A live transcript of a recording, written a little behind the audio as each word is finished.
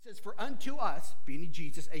says, for unto us, being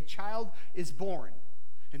Jesus, a child is born,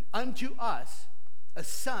 and unto us a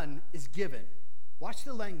son is given. Watch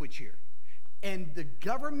the language here. And the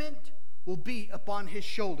government will be upon his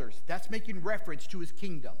shoulders. That's making reference to his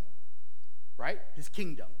kingdom, right? His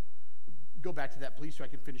kingdom. Go back to that, please, so I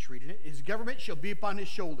can finish reading it. His government shall be upon his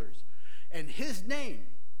shoulders, and his name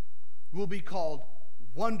will be called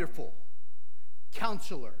Wonderful,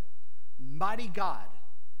 Counselor, Mighty God,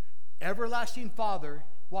 Everlasting Father,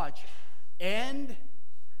 watch, and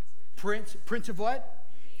Prince of what?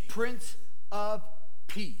 Prince of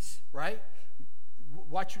Peace, right?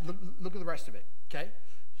 Watch, look at the rest of it, okay?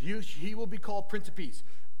 He will be called Prince of Peace.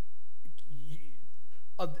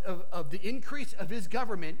 Of the increase of his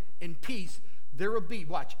government and peace, there will be,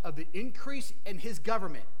 watch, of the increase in his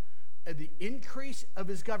government, of the increase of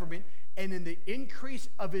his government, and in the increase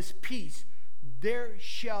of his peace, there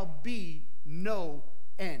shall be no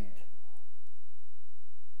end.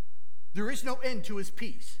 There is no end to his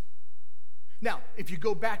peace. Now, if you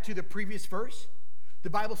go back to the previous verse, the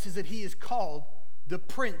Bible says that he is called the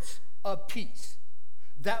Prince of Peace.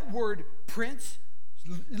 That word prince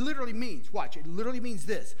literally means, watch, it literally means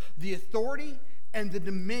this: the authority and the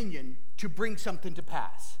dominion to bring something to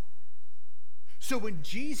pass. So when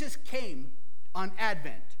Jesus came on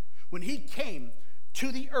Advent, when he came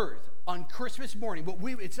to the earth on Christmas morning,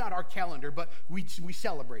 it's not our calendar, but we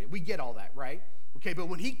celebrate it. We get all that, right? Okay, but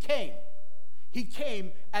when he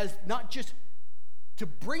came as not just to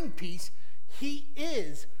bring peace, he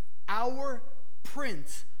is our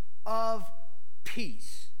Prince of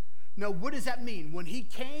Peace. Now, what does that mean? When he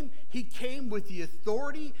came with the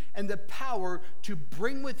authority and the power to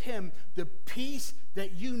bring with him the peace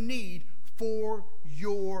that you need for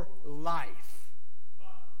your life.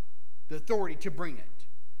 The authority to bring it.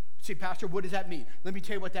 Say, Pastor, what does that mean? Let me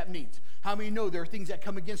tell you what that means. How many know there are things that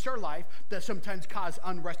come against our life that sometimes cause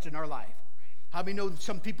unrest in our life? How many know that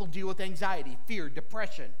some people deal with anxiety, fear,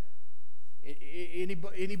 depression?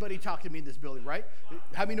 Anybody talk to me in this building, right?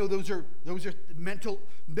 How many know those are mental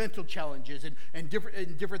challenges and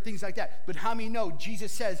different things like that? But how many know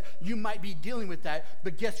Jesus says you might be dealing with that,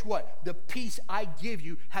 but guess what? The peace I give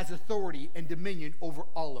you has authority and dominion over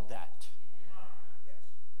all of that.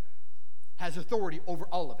 Has authority over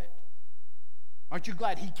all of it. Aren't you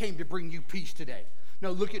glad he came to bring you peace today? Now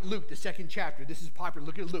look at Luke, the 2nd chapter. This is popular.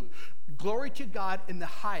 Look at Luke. Glory to God in the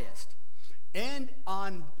highest, and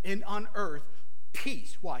on earth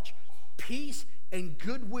peace. Watch. Peace and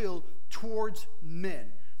goodwill towards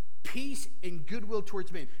men. Peace and goodwill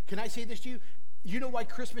towards men. Can I say this to you? You know why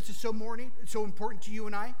Christmas is so important to you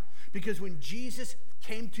and I? Because when Jesus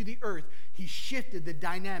came to the earth, he shifted the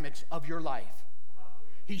dynamics of your life.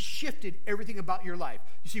 He shifted everything about your life.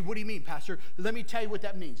 You see, what do you mean, Pastor? Let me tell you what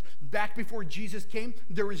that means. Back before Jesus came,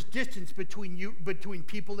 there was distance between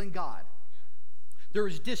people and God. There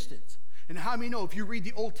was distance. And how many know if you read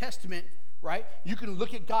the Old Testament, right, you can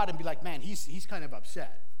look at God and be like, man, he's kind of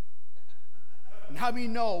upset. And how many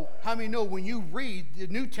know when you read the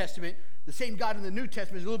New Testament, the same God in the New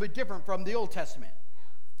Testament is a little bit different from the Old Testament?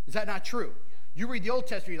 Is that not true? You read the Old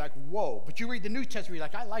Testament, you're like, whoa. But you read the New Testament, you're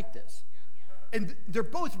like, I like this. And they're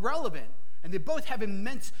both relevant, and they both have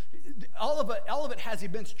all of it has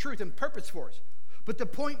immense truth and purpose for us. But the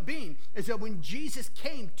point being is that when Jesus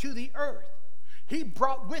came to the earth, he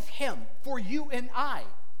brought with him, for you and I,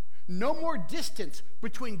 no more distance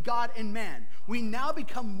between God and man. We now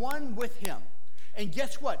become one with him. And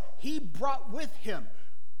guess what? He brought with him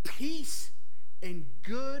peace and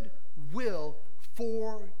goodwill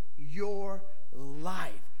for your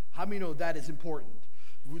life. How many know that is important?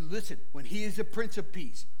 Listen, when he is the Prince of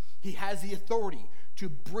Peace, he has the authority to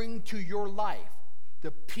bring to your life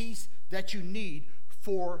the peace that you need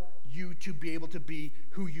for you to be able to be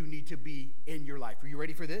who you need to be in your life. Are you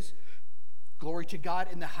ready for this? Glory to God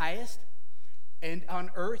in the highest, and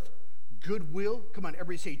on earth, goodwill. Come on,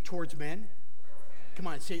 everybody say towards men. Come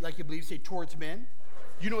on, say it like you believe. Say towards men.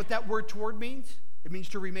 You know what that word toward means? It means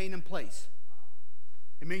to remain in place.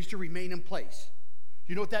 It means to remain in place.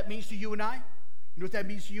 You know what that means to you and I? You know what that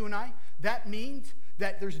means to you and I? That means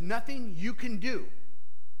that there's nothing you can do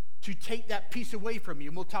to take that peace away from you.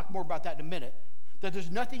 And we'll talk more about that in a minute. That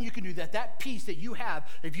there's nothing you can do, that peace that you have,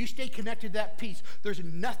 if you stay connected to that peace, there's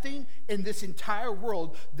nothing in this entire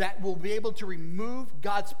world that will be able to remove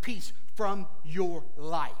God's peace from your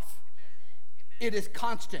life. It is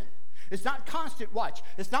constant. It's not constant, watch.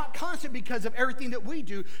 It's not constant because of everything that we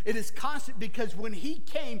do. It is constant because when he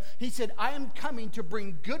came, he said, I am coming to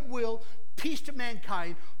bring goodwill, peace to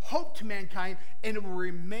mankind, hope to mankind, and it will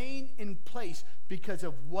remain in place because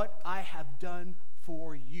of what I have done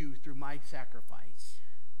for you through my sacrifice.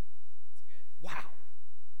 Wow.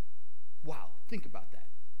 Think about that.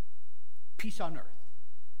 Peace on earth,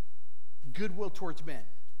 goodwill towards men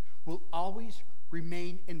will always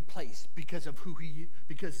remain in place because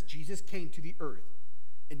Jesus came to the earth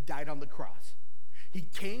and died on the cross. He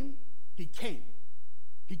came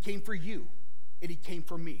for you, and he came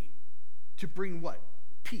for me to bring what?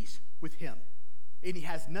 Peace with him. And he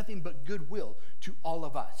has nothing but goodwill to all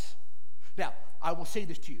of us. Now, I will say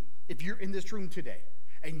this to you. If you're in this room today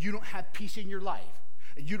and you don't have peace in your life,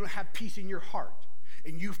 and you don't have peace in your heart,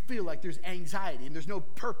 and you feel like there's anxiety and there's no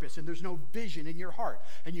purpose and there's no vision in your heart,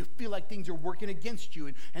 and you feel like things are working against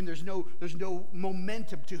you, and there's no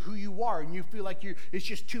momentum to who you are, and you feel like it's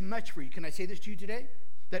just too much for you, can I say this to you today?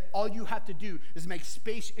 That all you have to do is make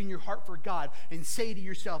space in your heart for God and say to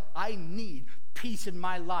yourself, I need peace in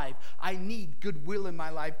my life. I need goodwill in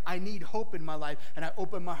my life. I need hope in my life. And I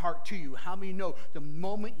open my heart to you. How many know the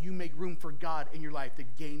moment you make room for God in your life, the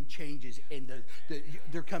game changes and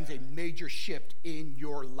there comes a major shift in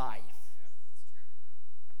your life?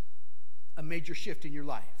 A major shift in your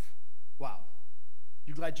life. Wow.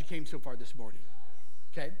 You glad you came so far this morning?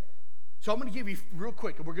 Okay? So I'm going to give you real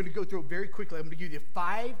quick, and we're going to go through it very quickly. I'm going to give you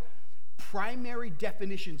 5 primary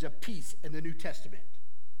definitions of peace in the New Testament.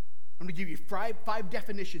 I'm going to give you five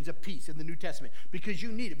definitions of peace in the New Testament because you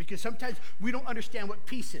need it. Because sometimes we don't understand what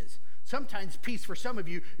peace is. Sometimes peace for some of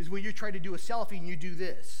you is when you're trying to do a selfie and you do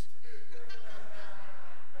this.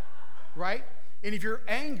 Right? And if you're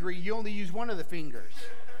angry, you only use one of the fingers.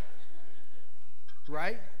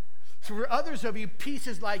 Right? So for others of you, peace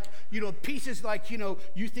is like, you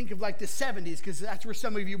think of like the 70s because that's where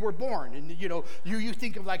some of you were born. And, you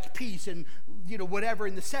think of like peace and, whatever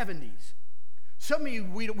in the 70s. Some of you,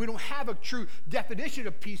 we don't have a true definition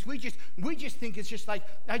of peace. We just think it's just like,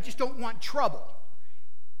 I just don't want trouble.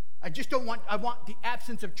 I want the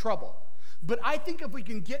absence of trouble. But I think if we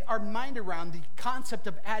can get our mind around the concept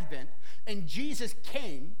of Advent, and Jesus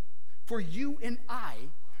came for you and I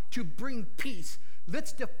to bring peace,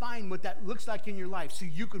 let's define what that looks like in your life so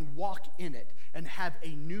you can walk in it and have a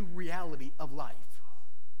new reality of life.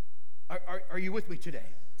 Are you with me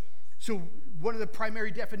today? So one of the primary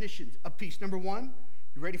definitions of peace, number 1,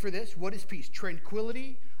 you ready for this? What is peace?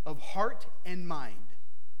 Tranquility of heart and mind.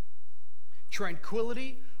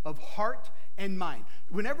 Tranquility of heart and mind.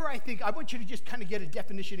 Whenever I want you to just kind of get a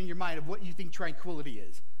definition in your mind of what you think tranquility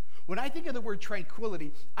is. When I think of the word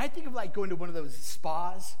tranquility, I think of like going to one of those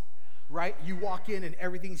spas, right? You walk in and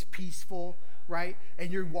everything's peaceful, right?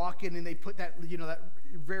 And you're walking and they put that, that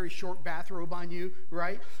very short bathrobe on you,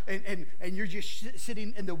 right? And you're just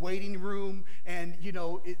sitting in the waiting room and,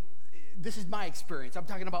 this is my experience. I'm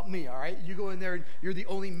talking about me, all right? You go in there and you're the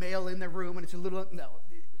only male in the room and it's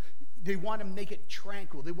they want to make it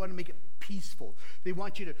tranquil. They want to make it peaceful. They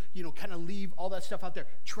want you to, kind of leave all that stuff out there.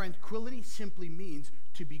 Tranquility simply means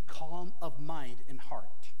to be calm of mind and heart.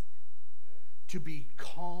 To be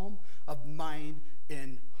calm of mind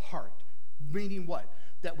and heart. Meaning what?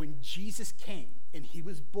 That when Jesus came and he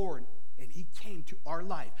was born and he came to our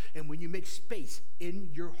life, and when you make space in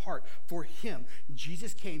your heart for him,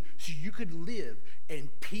 Jesus came so you could live in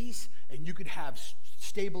peace and you could have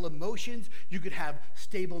stable emotions, you could have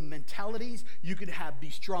stable mentalities, you could be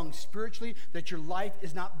strong spiritually, that your life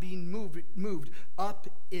is not being moved up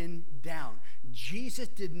and down. Jesus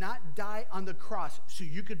did not die on the cross so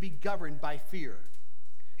you could be governed by fear.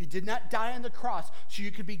 He did not die on the cross so you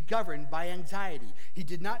could be governed by anxiety. He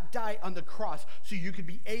did not die on the cross so you could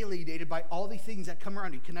be alienated by all the things that come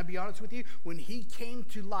around you. Can I be honest with you? When he came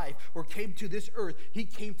to life or came to this earth, he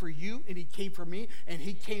came for you and he came for me, and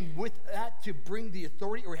he came with that to bring the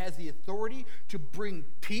authority, or has the authority to bring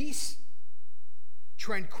peace,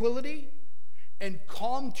 tranquility, and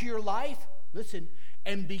calm to your life. Listen,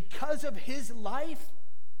 and because of his life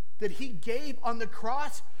that he gave on the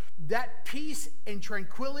cross, that peace and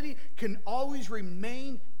tranquility can always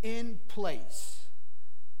remain in place.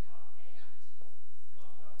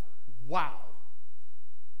 Wow.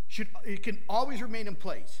 It can always remain in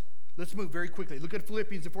place. Let's move very quickly. Look at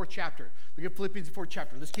Philippians, the 4th chapter.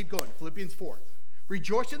 Let's keep going. Philippians 4.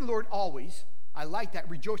 Rejoice in the Lord always. I like that.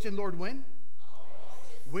 Rejoice in the Lord when?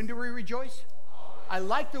 Always. When do we rejoice? Always. I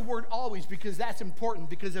like the word always because that's important.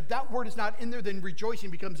 Because if that word is not in there, then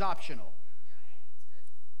rejoicing becomes optional.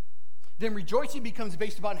 Then rejoicing becomes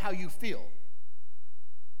based upon how you feel.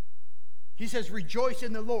 He says, rejoice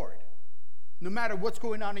in the Lord. No matter what's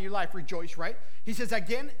going on in your life, rejoice, right? He says,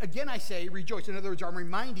 again I say, rejoice. In other words, I'm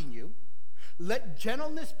reminding you, let your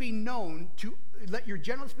gentleness be known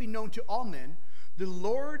to all men. The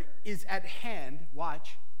Lord is at hand.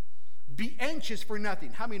 Watch. Be anxious for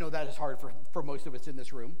nothing. How many know that is hard for most of us in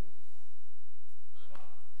this room?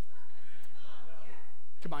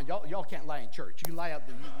 Come on, y'all can't lie in church. You lie out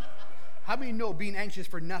there. How many know being anxious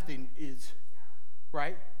for nothing is,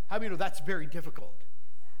 right? How many know that's very difficult?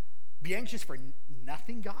 Be anxious for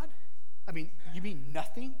nothing, God? I mean, you mean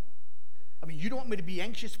nothing? I mean, you don't want me to be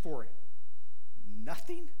anxious for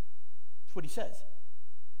nothing? That's what he says.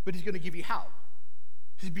 But he's going to give you how.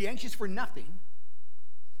 He says, be anxious for nothing,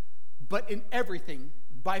 but in everything,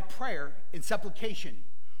 by prayer and supplication,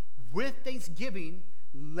 with thanksgiving,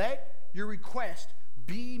 let your request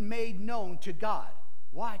be made known to God.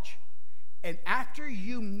 Watch. And after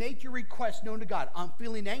you make your request known to God, I'm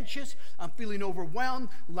feeling anxious, I'm feeling overwhelmed,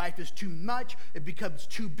 life is too much, it becomes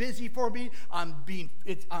too busy for me,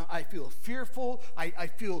 I feel fearful, I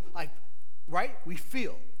feel like, right? We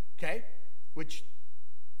feel, okay? Which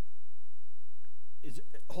is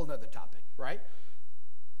a whole other topic, right?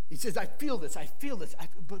 He says, I feel this,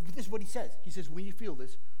 but this is what he says. He says, when you feel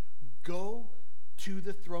this, go to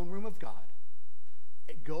the throne room of God,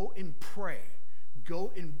 go and pray,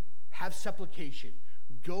 go and have supplication,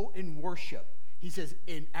 go and worship. He says,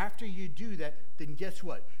 and after you do that, then guess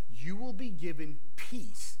what? You will be given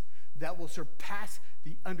peace that will surpass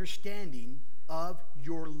the understanding of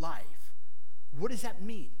your life. What does that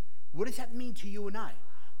mean? What does that mean to you and I?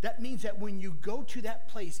 That means that when you go to that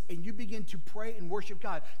place and you begin to pray and worship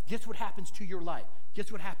God, guess what happens to your life?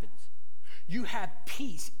 Guess what happens? You have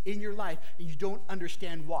peace in your life and you don't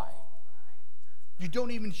understand why. You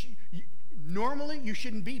don't even... Normally, you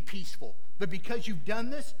shouldn't be peaceful, but because you've done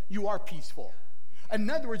this, you are peaceful. In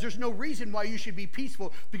other words, there's no reason why you should be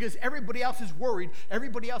peaceful because everybody else is worried,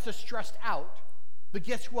 everybody else is stressed out. But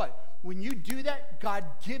guess what? When you do that, God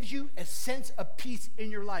gives you a sense of peace in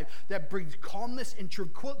your life that brings calmness and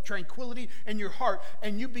tranquility in your heart,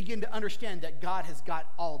 and you begin to understand that God has got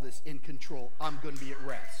all this in control. I'm going to be at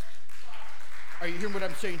rest. Are you hearing what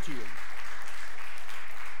I'm saying to you?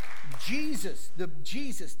 Jesus,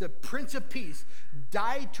 the Prince of Peace,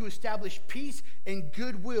 died to establish peace and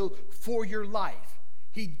goodwill for your life.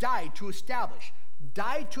 He died to establish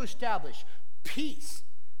peace.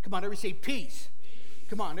 Come on, everybody say peace.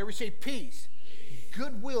 Come on, everybody say peace.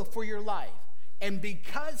 Goodwill for your life. And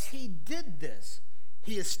because he did this,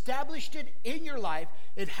 he established it in your life.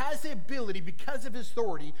 It has the ability, because of his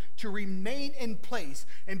authority, to remain in place.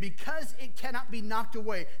 And because it cannot be knocked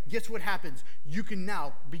away, guess what happens? You can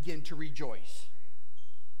now begin to rejoice.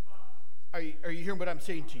 Are you hearing what I'm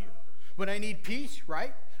saying to you? When I need peace,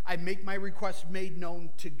 right? I make my request made known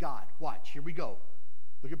to God. Watch, here we go.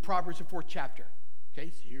 Look at Proverbs, the 4th chapter. Okay,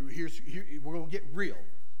 so here we're going to get real.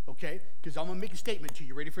 Okay, because I'm going to make a statement to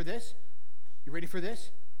you. Ready for this? You ready for this?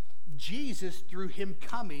 Jesus, through him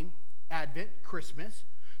coming, Advent, Christmas,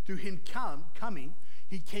 through him coming,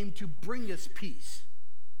 he came to bring us peace.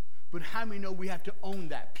 But how many know we have to own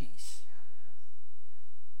that peace?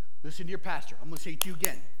 Listen to your pastor. I'm going to say it to you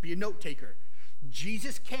again. Be a note taker.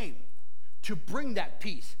 Jesus came to bring that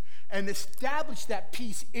peace and establish that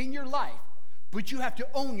peace in your life, but you have to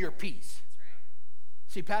own your peace.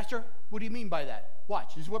 See, Pastor, what do you mean by that?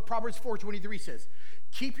 Watch. This is what Proverbs 4:23 says.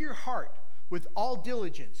 Keep your heart with all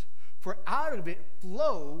diligence, for out of it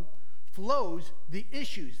flows the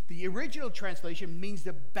issues. The original translation means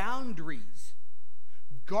the boundaries.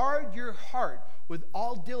 Guard your heart with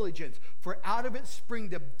all diligence, for out of it spring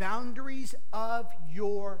the boundaries of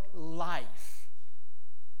your life.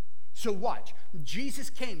 So watch. Jesus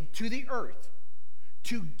came to the earth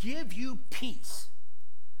to give you peace.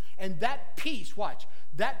 And that peace, watch,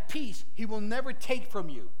 that peace he will never take from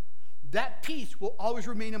you. That peace will always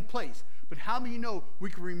remain in place. But how many know we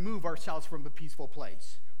can remove ourselves from a peaceful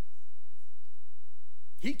place?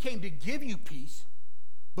 He came to give you peace,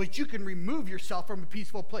 but you can remove yourself from a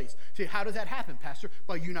peaceful place. See, how does that happen, Pastor?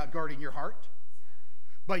 By you not guarding your heart?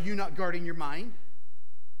 By you not guarding your mind?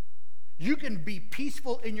 You can be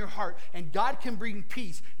peaceful in your heart, and God can bring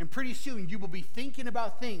peace, and pretty soon you will be thinking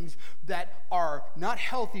about things that are not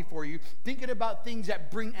healthy for you, thinking about things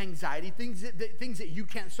that bring anxiety, things that you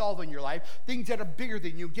can't solve in your life, things that are bigger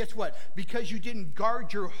than you. Guess what? Because you didn't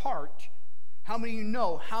guard your heart, how many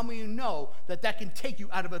of you know that can take you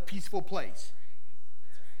out of a peaceful place?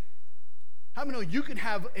 How many know you can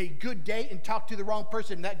have a good day and talk to the wrong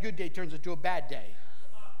person, and that good day turns into a bad day?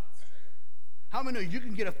 How many know you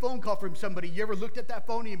can get a phone call from somebody, you ever looked at that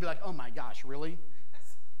phone and be like, oh my gosh, really?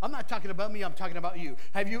 I'm not talking about me, I'm talking about you.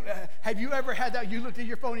 Have you ever had that? You looked at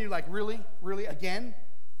your phone and you're like, really? Really? Again?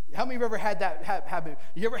 How many of you ever had that habit?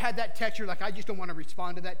 You ever had that text, you're like, I just don't want to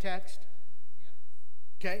respond to that text?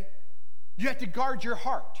 Okay? You have to guard your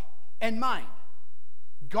heart and mind.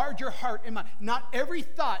 Guard your heart and mind. Not every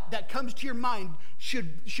thought that comes to your mind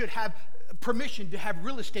should have permission to have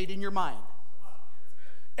real estate in your mind.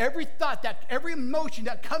 every thought, that every emotion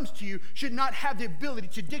that comes to you should not have the ability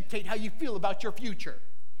to dictate how you feel about your future.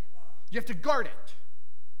 You have to guard it.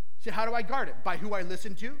 So how do I guard it? By who I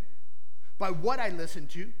listen to, by what I listen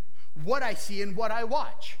to, what I see, and what I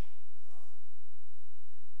watch.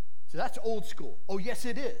 So that's old school. Oh, yes,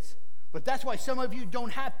 it is. But that's why some of you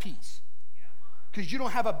don't have peace. Because you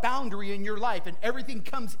don't have a boundary in your life, and everything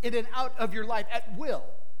comes in and out of your life at will.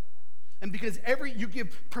 And because you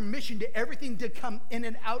give permission to everything to come in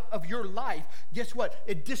and out of your life, guess what?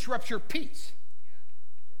 It disrupts your peace.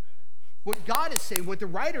 What God is saying, what the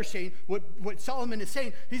writer is saying, what Solomon is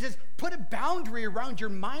saying, he says, put a boundary around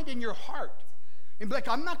your mind and your heart. And be like,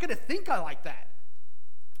 I'm not going to think like that.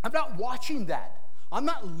 I'm not watching that. I'm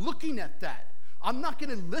not looking at that. I'm not going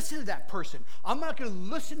to listen to that person. I'm not going to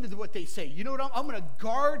listen to what they say. You know what? I'm going to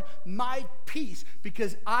guard my peace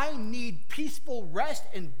because I need peaceful rest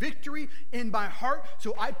and victory in my heart.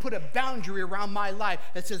 So I put a boundary around my life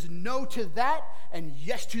that says no to that and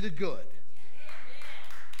yes to the good.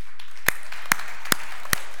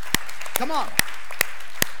 Come on.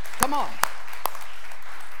 Come on.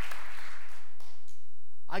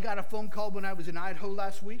 I got a phone call when I was in Idaho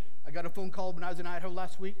last week. And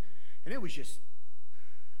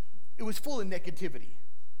it was full of negativity.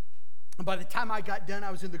 And by the time I got done,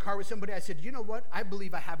 I was in the car with somebody. I said, you know what? I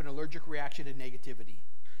believe I have an allergic reaction to negativity.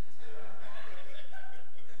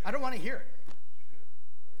 I don't want to hear it.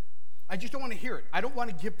 I just don't want to hear it. I don't want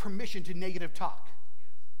to give permission to negative talk.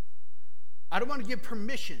 I don't want to give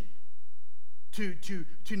permission to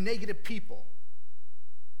negative people.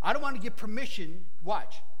 I don't want to give permission,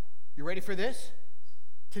 watch, you ready for this?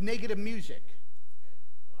 To negative music.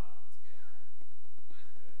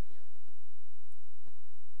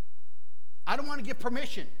 I don't want to give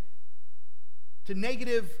permission to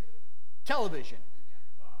negative television.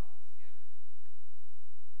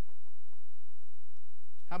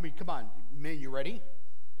 How many, come on, men, you ready?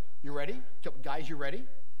 You ready? Guys, you ready?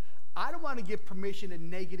 I don't want to give permission to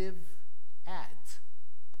negative ads.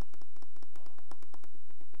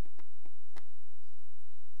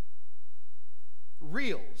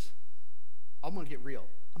 Reels. I'm going to get real.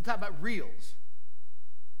 I'm talking about reels.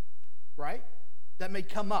 Right? That may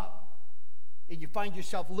come up. And you find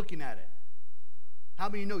yourself looking at it. How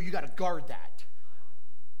many know you got to guard that?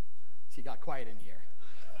 See, got quiet in here.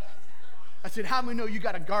 I said, how many know you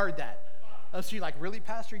got to guard that? So you're like, really,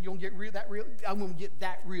 Pastor? You don't get that real? I'm going to get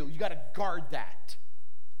that real. You got to guard that.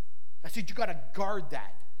 I said, you got to guard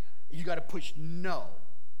that. You got to push no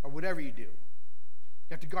or whatever you do. You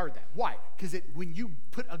have to guard that. Why? Because when you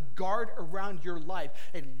put a guard around your life,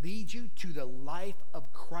 it leads you to the life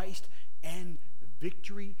of Christ and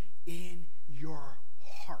victory in your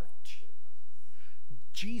heart.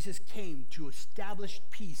 Jesus came to establish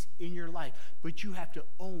peace in your life, but you have to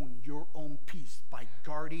own your own peace by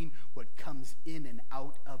guarding what comes in and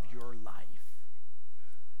out of your life.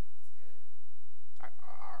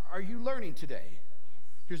 Are you learning today?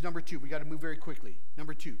 Here's number 2. We got to move very quickly.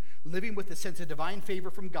 Number 2, living with a sense of divine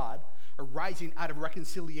favor from God arising out of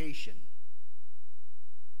reconciliation.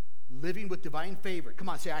 Living with divine favor. Come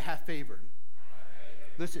on, say, I have favor.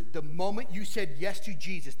 Listen, the moment you said yes to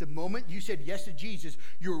Jesus,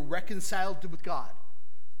 you were reconciled with God.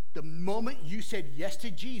 The moment you said yes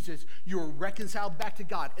to Jesus, you were reconciled back to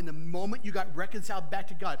God. And the moment you got reconciled back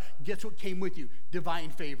to God, guess what came with you? Divine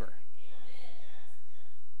favor.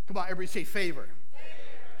 Come on, everybody say favor.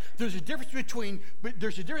 There's a difference between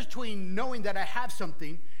knowing that I have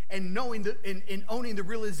something and knowing and owning the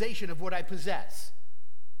realization of what I possess.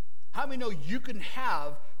 How many know you can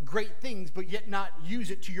have great things but yet not use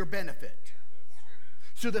it to your benefit?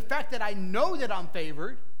 So the fact that I know that I'm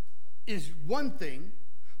favored is one thing,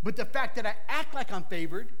 but the fact that I act like I'm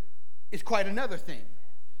favored is quite another thing,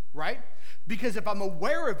 right? Because if I'm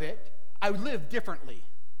aware of it, I live differently.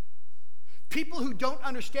 People who don't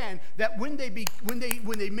understand that when they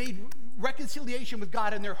made reconciliation with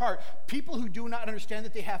God in their heart, people who do not understand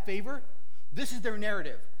that they have favor, this is their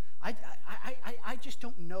narrative. I just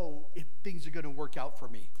don't know if things are going to work out for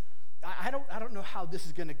me. I don't know how this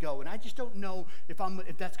is going to go, and I just don't know if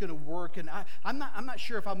that's going to work. And I'm not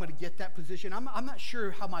sure if I'm going to get that position. I'm not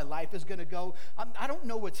sure how my life is going to go. I don't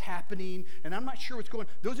know what's happening, and I'm not sure what's going.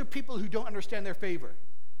 Those are people who don't understand their favor.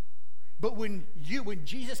 But when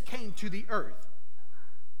Jesus came to the earth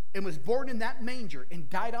and was born in that manger and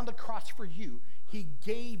died on the cross for you, he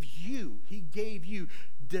gave you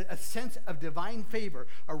a sense of divine favor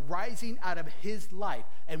arising out of his life.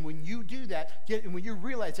 And when you do that, and when you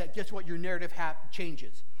realize that, guess what? Your narrative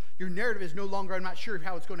changes. Your narrative is no longer, I'm not sure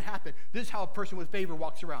how it's going to happen. This is how a person with favor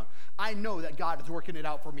walks around. I know that God is working it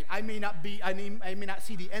out for me. I may not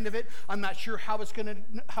see the end of it. I'm not sure how it's going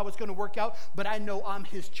to work out, but I know I'm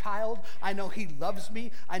his child. I know he loves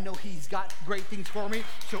me. I know he's got great things for me.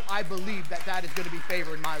 So I believe that is going to be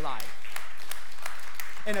favor in my life.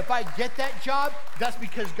 And if I get that job, that's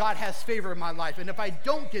because God has favor in my life. And if I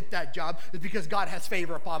don't get that job, it's because God has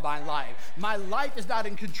favor upon my life. My life is not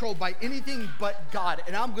in control by anything but God.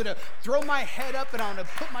 And I'm going to throw my head up and I'm going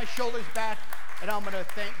to put my shoulders back and I'm going to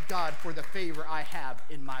thank God for the favor I have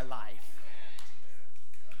in my life.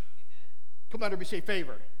 Come on, everybody, say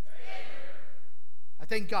favor. I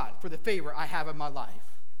thank God for the favor I have in my life.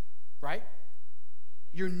 Right?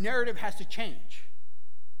 Your narrative has to change.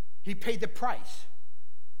 He paid the price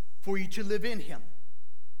for you to live in him.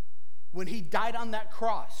 When he died on that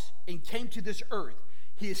cross and came to this earth,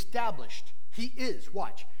 he established, he is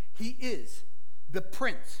the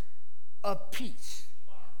Prince of Peace.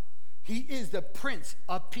 He is the Prince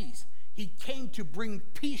of Peace. He came to bring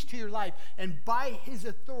peace to your life, and by his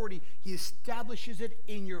authority, he establishes it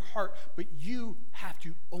in your heart, but you have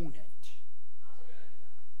to own it.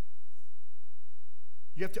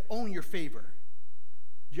 You have to own your favor.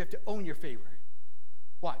 You have to own your favor.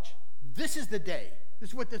 Watch. This is the day.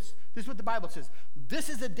 This is what the Bible says. This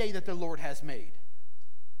is the day that the Lord has made.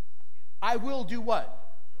 I will do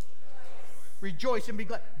what? Rejoice and be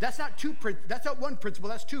glad. That's not one principle.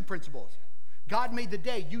 That's two principles. God made the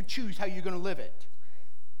day. You choose how you're going to live it.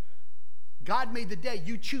 God made the day.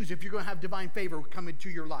 You choose if you're going to have divine favor come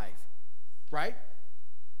into your life. Right?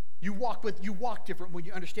 You walk different when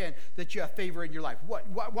you understand that you have favor in your life.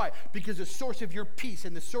 Why? Because the source of your peace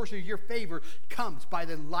and the source of your favor comes by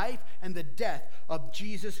the life and the death of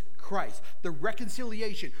Jesus Christ. The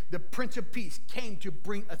reconciliation, the Prince of Peace, came to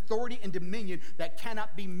bring authority and dominion that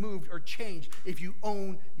cannot be moved or changed if you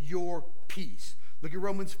own your peace. Look at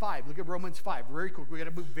Romans 5. Very quick. We got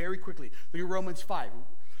to move very quickly. Look at Romans 5.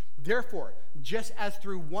 Therefore, just as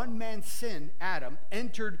through one man's sin, Adam,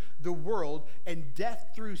 entered the world, and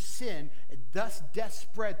death through sin, thus death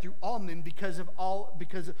spread through all men because all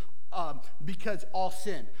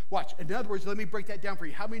sinned. Watch. In other words, let me break that down for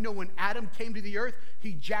you. How many know when Adam came to the earth,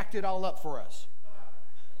 he jacked it all up for us?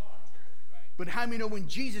 But how many know when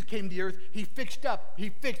Jesus came to the earth, he fixed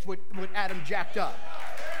what Adam jacked up?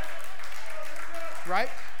 Right?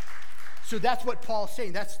 So that's what Paul's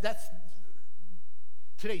saying. That's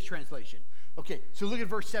today's translation. Okay, so look at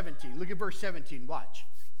verse 17. Watch.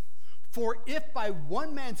 For if by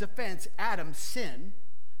one man's offense, Adam's sin,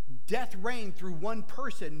 death reigned through one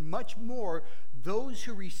person, much more those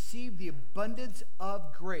who receive the abundance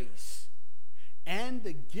of grace and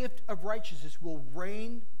the gift of righteousness will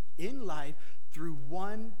reign in life through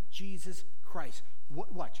one Jesus Christ.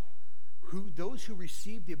 Watch. Those who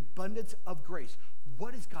receive the abundance of grace.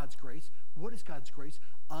 What is God's grace? What is God's grace?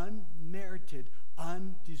 Unmerited,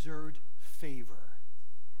 undeserved favor.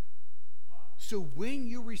 So when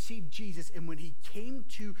you receive Jesus and when he came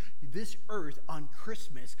to this earth on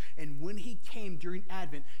Christmas and when he came during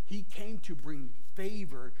Advent, he came to bring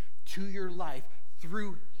favor to your life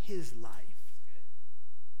through his life.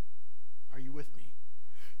 Are you with me?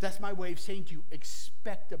 That's my way of saying to you,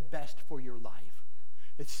 expect the best for your life.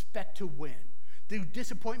 Expect to win. Do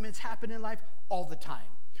disappointments happen in life? All the time.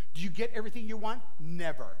 Do you get everything you want?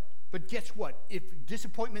 Never. But guess what? If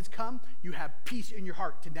disappointments come, you have peace in your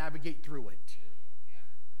heart to navigate through it.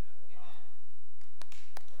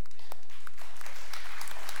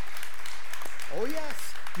 Oh,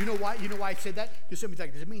 yes. You know why? You know why I said that? Because somebody's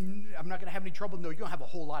like, does it mean I'm not going to have any trouble? No, you're going to have a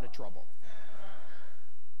whole lot of trouble.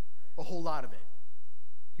 A whole lot of it.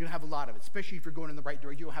 You're going to have a lot of it. Especially if you're going in the right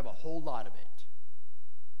direction, you'll have a whole lot of it.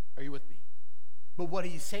 Are you with me? But what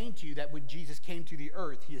he's saying to you, that when Jesus came to the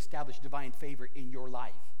earth, he established divine favor in your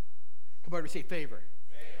life. Come on, everybody say favor.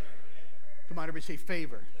 Come on, everybody say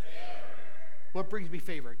favor. What brings me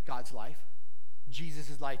favor? God's life.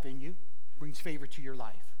 Jesus' life in you brings favor to your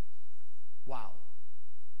life. Wow.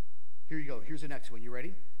 Here you go. Here's the next one. You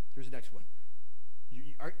ready? Here's the next one.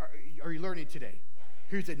 Are you learning today?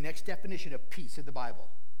 Here's the next definition of peace in the Bible.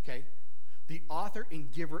 Okay? The author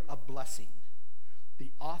and giver of blessing.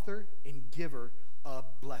 The author and giver of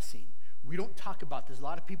blessing. We don't talk about this. A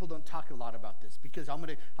lot of people don't talk a lot about this because I'm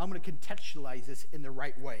going to contextualize this in the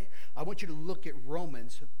right way. I want you to look at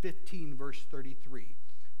Romans 15 verse 33.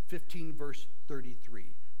 15 verse 33.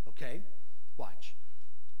 Okay? Watch.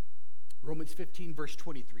 Romans 15 verse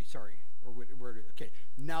 23. Sorry. Okay.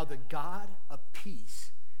 Now the God of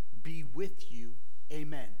peace be with you.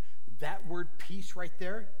 Amen. That word peace right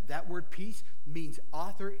there, that word peace means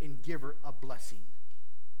author and giver of blessing.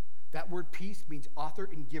 That word peace means author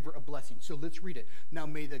and giver of blessing. So let's read it. Now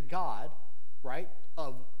may the God, right,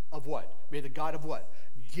 of what? May the God of what?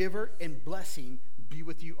 Giver and blessing be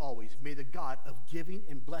with you always. May the God of giving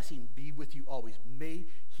and blessing be with you always. May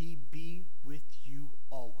he be with you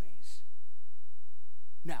always.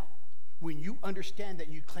 Now, when you understand that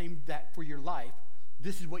you claim that for your life,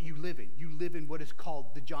 this is what you live in. You live in what is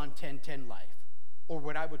called the John 10:10 life, or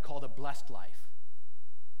what I would call the blessed life.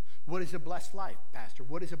 What is a blessed life, Pastor?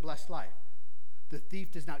 What is a blessed life? The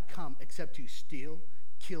thief does not come except to steal,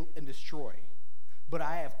 kill, and destroy. But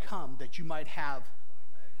I have come that you might have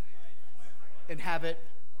and have it.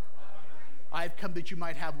 I have come that you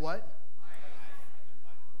might have what?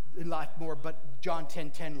 In life more, but John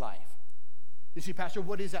 10:10 life. You see, Pastor,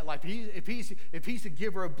 what is that life? If he's the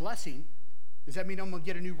giver of blessing, does that mean I'm going to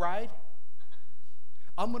get a new ride?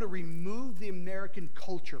 I'm going to remove the American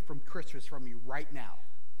culture from Christmas from you right now.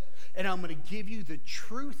 And I'm going to give you the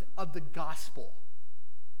truth of the gospel.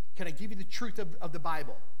 Can I give you the truth of the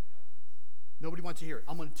Bible? Nobody wants to hear it.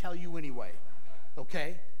 I'm going to tell you anyway.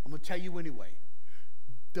 Okay? I'm going to tell you anyway.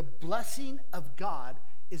 The blessing of God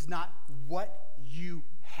is not what you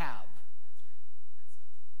have.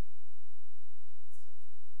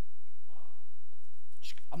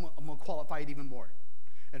 I'm going to qualify it even more.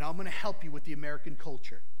 And I'm going to help you with the American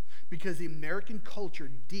culture. Because the American culture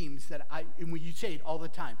deems that and when you say it all the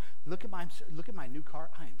time, look at my new car.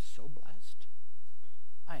 I am so blessed.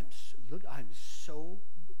 I'm so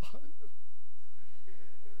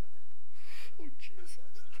oh Jesus.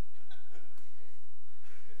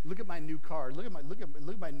 Look at my new car. Look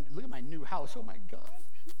at my new house. Oh my God.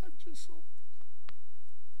 I'm just so.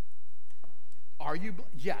 Are you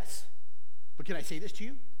yes. But can I say this to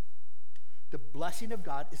you? The blessing of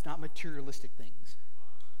God is not materialistic things.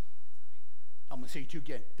 I'm going to say it to you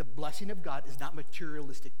again. The blessing of God is not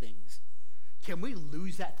materialistic things. Can we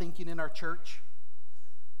lose that thinking in our church?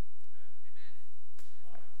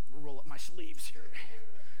 Amen. Roll up my sleeves here.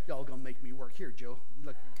 Y'all going to make me work. Here, Joe.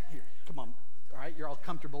 Look, here. Come on. All right? You're all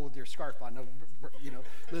comfortable with your scarf on.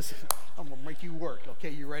 Listen. I'm going to make you work.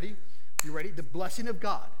 Okay, you ready? You ready? The blessing of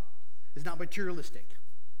God is not materialistic.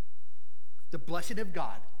 The blessing of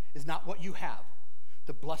God is not what you have.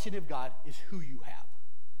 The blessing of God is who you have.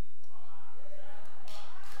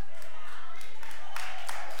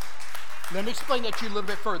 Let me explain that to you a little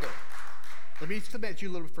bit further.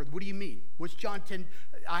 What do you mean? What's John 10?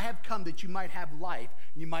 I have come that you might have life,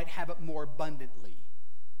 and you might have it more abundantly.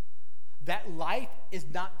 That life is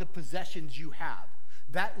not the possessions you have.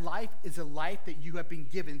 That life is a life that you have been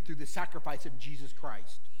given through the sacrifice of Jesus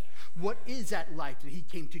Christ. What is that life that he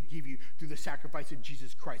came to give you through the sacrifice of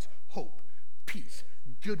Jesus Christ? Hope, peace,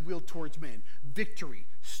 goodwill towards men, victory,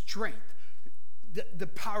 strength, the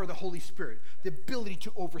power of the Holy Spirit, the ability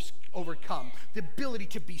to overcome, the ability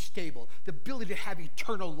to be stable, the ability to have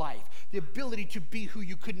eternal life, the ability to be who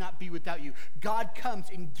you could not be without you. God comes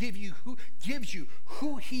and gives you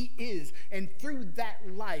who he is, and through that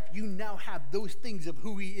life, you now have those things of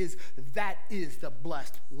who he is. That is the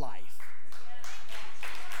blessed life.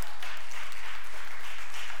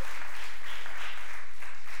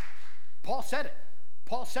 Paul said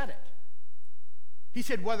it. He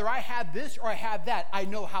said, whether I have this or I have that, I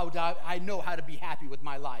know how to be happy with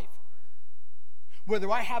my life. Whether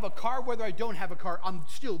I have a car, whether I don't have a car, I'm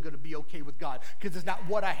still going to be okay with God, because it's not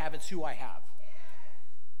what I have, it's who I have.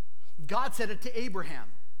 God said it to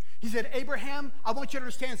Abraham. He said, Abraham, I want you to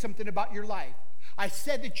understand something about your life. I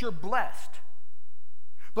said that you're blessed.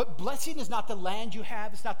 But blessing is not the land you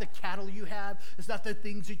have. It's not the cattle you have. It's not the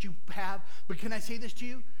things that you have. But can I say this to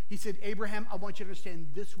you? He said, Abraham, I want you to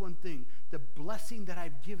understand this one thing. The blessing that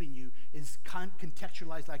I've given you is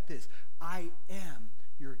contextualized like this. I am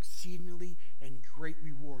your exceedingly and great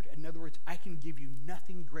reward. In other words, I can give you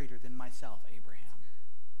nothing greater than myself, Abraham.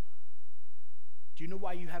 Do you know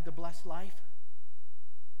why you have the blessed life?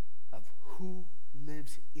 Of who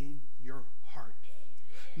lives in your heart.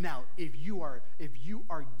 Now, if you are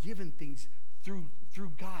given things through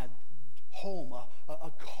God, home,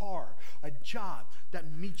 a car, a job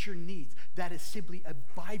that meets your needs, that is simply a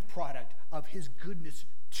byproduct of his goodness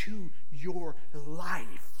to your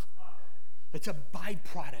life. It's a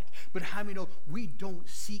byproduct. But how many know we don't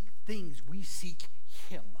seek things, we seek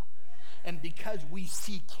him. And because we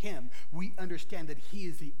seek him, we understand that he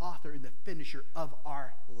is the author and the finisher of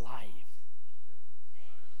our life.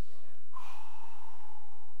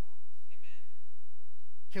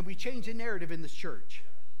 Can we change the narrative in this church?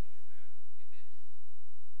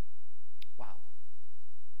 Wow.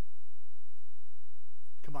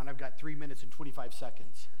 Come on, I've got 3 minutes and 25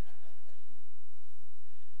 seconds.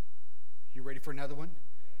 You ready for another one?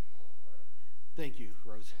 Thank you,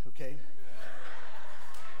 Rose. Okay.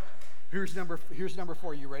 Here's number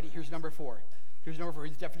 4. You ready? Here's number 4. Here's number 4.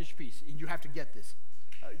 Here's the definition of peace. And you have to get this.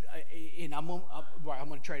 And I'm going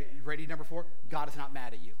to try it. Ready? Number 4. God is not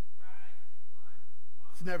mad at you.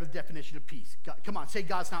 It's never the definition of peace. God, come on, say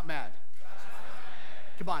God's not mad.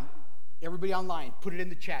 Come on, everybody online, put it in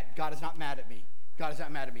the chat. God is not mad at me. God is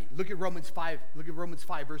not mad at me. Look at Romans 5. Look at Romans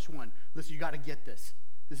 5, verse 1. Listen, you got to get this.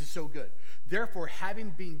 This is so good. Therefore, having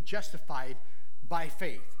been justified by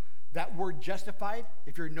faith. That word justified,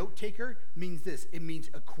 if you're a note taker, means this. It means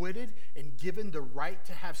acquitted and given the right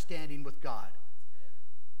to have standing with God.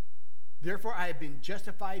 Therefore, I have been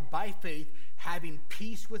justified by faith, having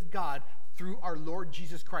peace with God through our Lord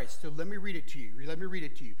Jesus Christ. So let me read it to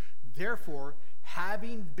you. Therefore,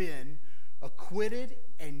 having been acquitted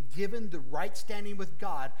and given the right standing with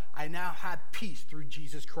God, I now have peace through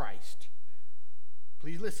Jesus Christ.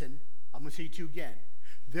 Please listen. I'm going to say it to you again.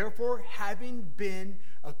 Therefore, having been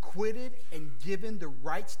acquitted and given the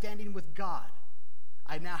right standing with God,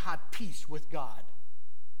 I now have peace with God.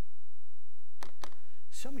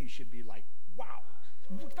 Some of you should be like, wow,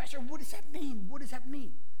 Pastor, what does that mean? What does that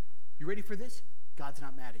mean? You ready for this? God's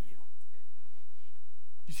not mad at you.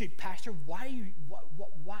 You say, Pastor, why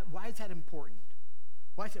is that important?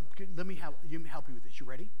 Why is it? Let me help you with this. You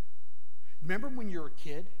ready? Remember when you were a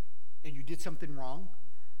kid and you did something wrong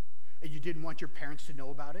and you didn't want your parents to know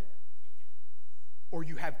about it? Or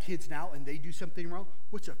you have kids now and they do something wrong?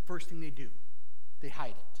 What's the first thing they do? They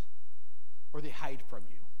hide it. Or they hide from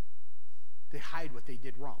you. They hide what they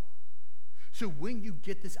did wrong. So when you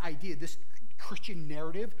get this idea, this Christian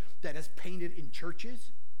narrative that is painted in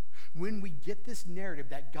churches, when we get this narrative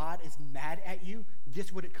that God is mad at you,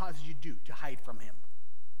 guess what it causes you to do? To hide from him.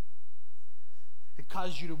 It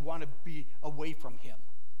causes you to want to be away from him.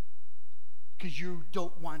 Because you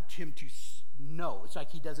don't want him to know. It's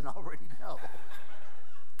like he doesn't already know.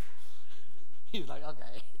 He's like,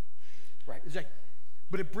 okay. Right? It's like,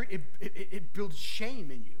 but it builds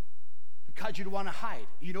shame in you. It causes you to want to hide.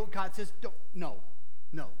 You know what God says? No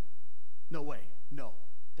way. No.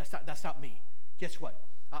 That's not me. Guess what?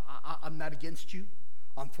 I'm not against you.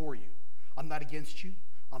 I'm for you. I'm not against you.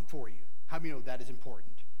 I'm for you. How many know that is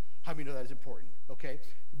important? How many know that is important? Okay?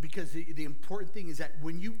 Because the important thing is that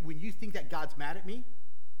when you think that God's mad at me,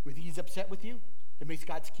 when he's upset with you, it makes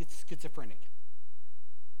God schizophrenic.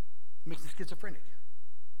 It makes him schizophrenic.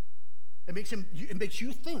 It makes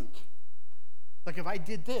you think, like if I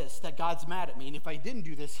did this, that God's mad at me, and if I didn't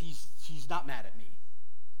do this, he's not mad at me.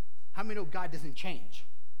 How many know God doesn't change?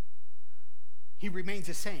 He remains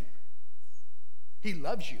the same. He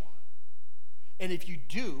loves you. And if you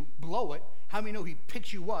do blow it, how many know he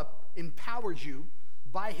picks you up, empowers you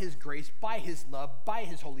by his grace, by his love, by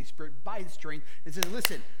his Holy Spirit, by his strength, and says,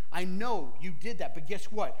 listen, I know you did that, but guess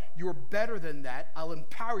what? You're better than that. I'll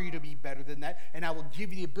empower you to be better than that, and I will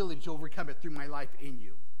give you the ability to overcome it through my life in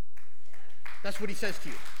you. That's what he says to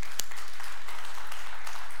you.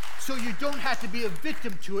 So you don't have to be a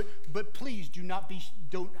victim to it, but please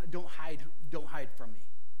don't hide from me.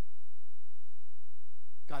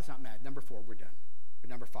 God's not mad. Number 4, we're done. Or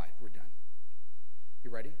number 5, we're done.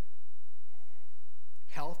 You ready?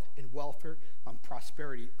 Health and welfare and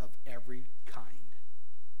prosperity of every kind.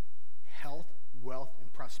 Health, wealth,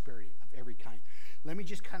 and prosperity of every kind. Let me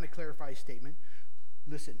just kind of clarify a statement.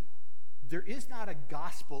 Listen, there is not a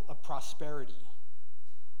gospel of prosperity.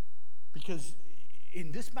 Because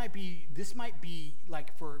this might be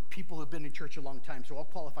like for people who have been in church a long time, so I'll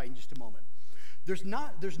qualify in just a moment. There's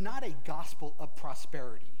not a gospel of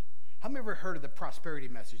prosperity. How many ever heard of the prosperity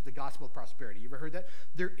message, the gospel of prosperity? You ever heard that?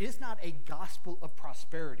 There is not a gospel of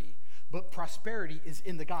prosperity, but prosperity is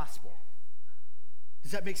in the gospel.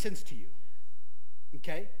 Does that make sense to you?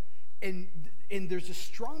 Okay? And there's a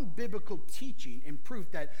strong biblical teaching and proof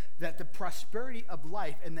that the prosperity of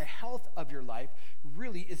life and the health of your life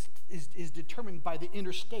really is determined by the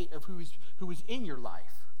inner state of who is in your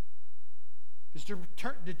life. It's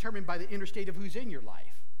determined by the inner state of who's in your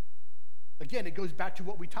life. Again, it goes back to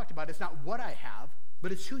what we talked about. It's not what I have,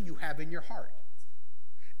 but it's who you have in your heart.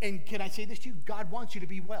 And can I say this to you? God wants you to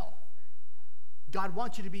be well. God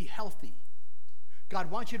wants you to be healthy. God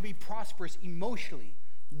wants you to be prosperous emotionally,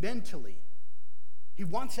 mentally. He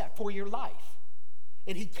wants that for your life.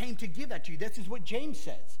 And he came to give that to you. This is what James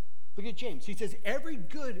says. Look at James. He says, every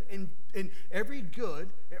good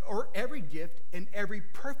or every gift and every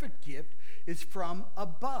perfect gift is from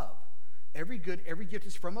above. Every gift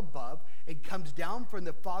is from above and comes down from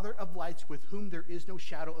the Father of lights, with whom there is no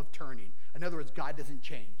shadow of turning. In other words, God doesn't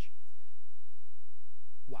change.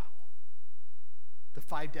 Wow. The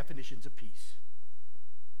 5 definitions of peace.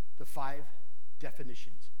 The 5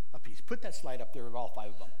 definitions of peace. Put that slide up there of all 5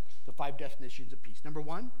 of them. The 5 definitions of peace. Number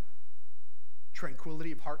 1,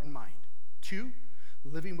 tranquility of heart and mind. 2,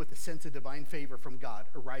 living with a sense of divine favor from God,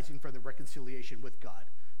 arising from the reconciliation with God.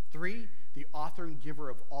 3, the author and giver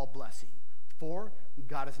of all blessing. 4,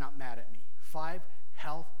 God is not mad at me. 5,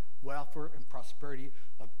 health, welfare, and prosperity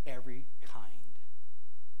of every kind.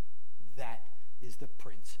 That is the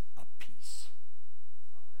Prince of Peace.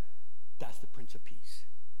 That's the Prince of Peace.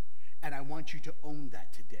 And I want you to own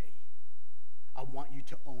that today. I want you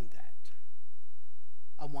to own that.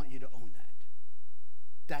 I want you to own that.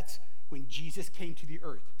 That's when Jesus came to the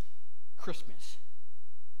earth, Christmas.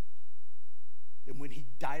 And when he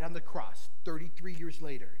died on the cross, 33 years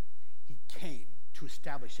later, he came to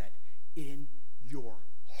establish that in your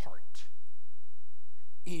heart,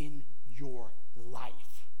 in your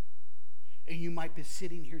life. And you might be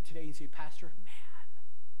sitting here today and say, Pastor, man,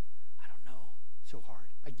 I don't know, so hard.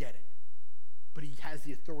 I get it. But he has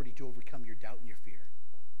the authority to overcome your doubt and your fear.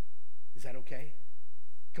 Is that okay?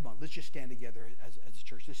 Come on, let's just stand together as a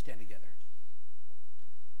church. Let's stand together.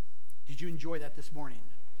 Did you enjoy that this morning?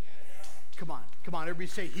 Yes. Come on, everybody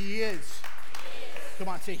say, he is. He is. Come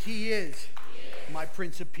on, say, he is my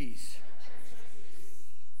Prince of Peace.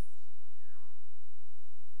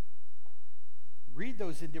 Read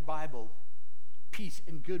those in your Bible. Peace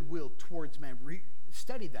and goodwill towards man.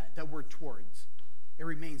 Study that word towards. It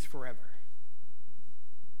remains forever.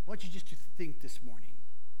 I want you just to think this morning,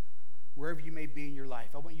 wherever you may be in your life.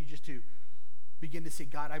 I want you just to begin to say,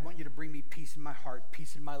 God, I want you to bring me peace in my heart,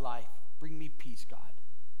 peace in my life. Bring me peace, God.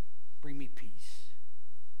 Bring me peace.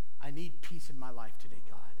 I need peace in my life today,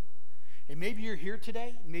 God. And maybe you're here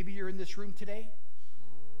today, maybe you're in this room today,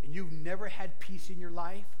 and you've never had peace in your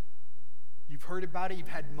life. You've heard about it, you've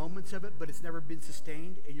had moments of it, but it's never been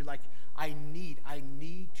sustained, and you're like, I need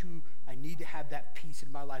to have that peace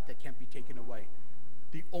in my life that can't be taken away.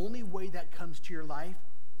 The only way that comes to your life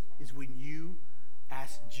is when you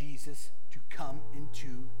ask Jesus to come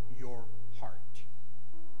into your heart.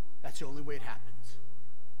 That's the only way it happens.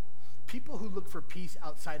 People who look for peace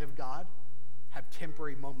outside of God have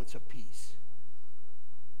temporary moments of peace,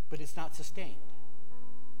 but it's not sustained.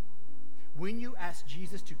 When you ask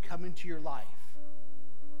Jesus to come into your life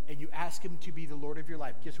and you ask him to be the Lord of your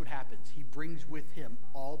life, guess what happens? He brings with him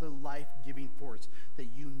all the life-giving force that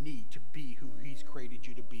you need to be who he's created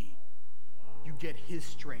you to be. You get his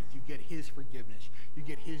strength, you get his forgiveness, you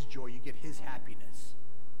get his joy, you get his happiness.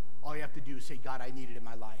 All you have to do is say, God, I need it in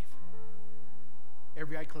my life.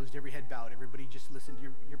 Every eye closed, every head bowed. Everybody just listen to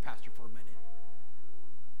your pastor for a minute.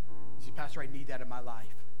 You say, Pastor, I need that in my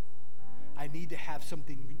life. I need to have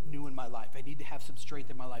something new in my life. I need to have some strength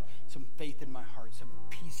in my life, some faith in my heart, some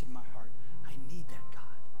peace in my heart. I need that, God.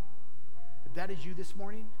 If that is you this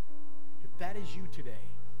morning, if that is you today,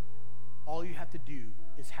 all you have to do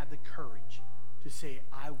is have the courage to say,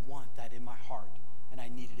 I want that in my heart, and I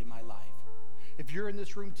need it in my life. If you're in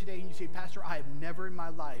this room today and you say, Pastor, I have never in my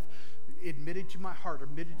life admitted to my heart,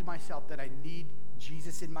 admitted to myself that I need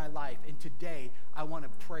Jesus in my life, and today I want to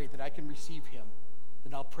pray that I can receive him,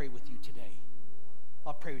 then I'll pray with you today.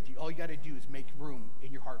 I'll pray with you. All you got to do is make room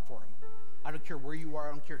in your heart for him. I don't care where you are.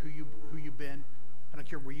 I don't care who you've been. I don't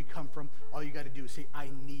care where you come from. All you got to do is say, I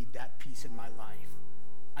need that peace in my life.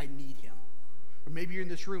 I need him. Or maybe you're in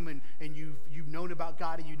this room and you've known about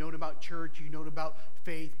God, and you've known about church, you've known about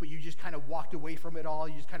faith, but you just kind of walked away from it all.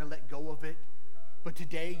 You just kind of let go of it. But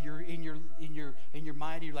today you're in your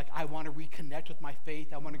mind, you're like, I want to reconnect with my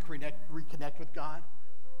faith. I want to reconnect with God.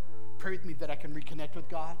 Pray with me that I can reconnect with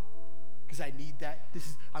God, because I need that.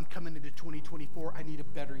 I'm coming into 2024. I need a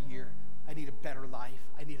better year. I need a better life.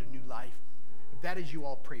 I need a new life. If that is you,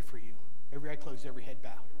 I'll pray for you. Every eye closed, every head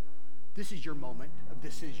bowed. This is your moment of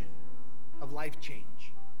decision, of life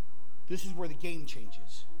change. This is where the game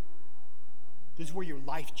changes. This is where your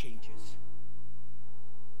life changes.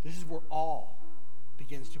 This is where all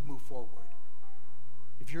begins to move forward.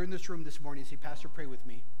 If you're in this room this morning and say, Pastor, pray with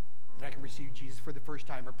me that I can receive Jesus for the first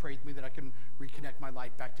time, or pray with me that I can reconnect my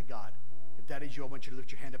life back to God. If that is you, I want you to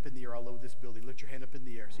lift your hand up in the air all over this building. Lift your hand up in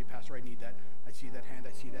the air. Say, Pastor, I need that. I see that hand.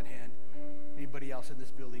 I see that hand. Anybody else in this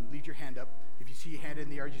building, leave your hand up. If you see a hand in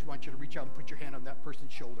the air, I just want you to reach out and put your hand on that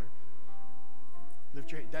person's shoulder.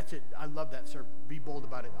 Lift your hand. That's it. I love that, sir. Be bold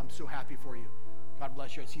about it. I'm so happy for you. God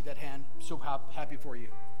bless you. I see that hand. I'm so happy for you.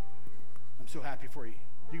 I'm so happy for you.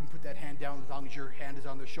 You can put that hand down as long as your hand is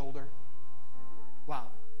on their shoulder. Wow.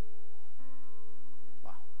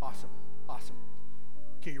 Wow. Awesome. Awesome.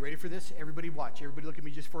 Okay, you ready for this? Everybody watch. Everybody look at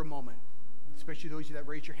me just for a moment, especially those of you that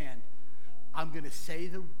raise your hand. I'm going to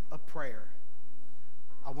say a prayer.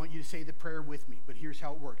 I want you to say the prayer with me, but here's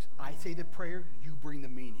how it works. I say the prayer, you bring the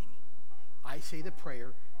meaning. I say the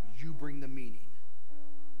prayer, you bring the meaning.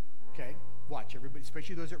 Okay? Watch, everybody,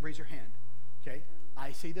 especially those that raise their hand. Okay?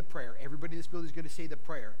 I say the prayer. Everybody in this building is going to say the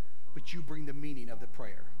prayer, but you bring the meaning of the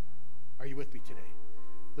prayer. Are you with me today?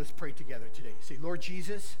 Let's pray together today. Say, Lord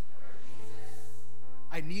Jesus,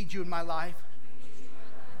 I need you in my life.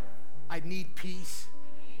 I need peace.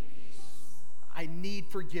 I need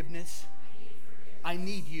forgiveness. I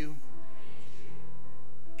need you.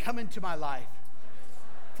 Come into my life.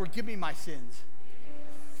 Forgive me my sins.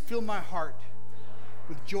 Fill my heart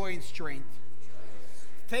with joy and strength.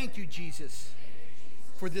 Thank you, Jesus,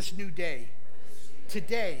 for this new day.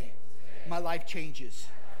 Today, my life changes.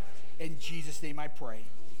 In Jesus' name I pray.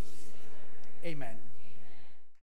 Amen.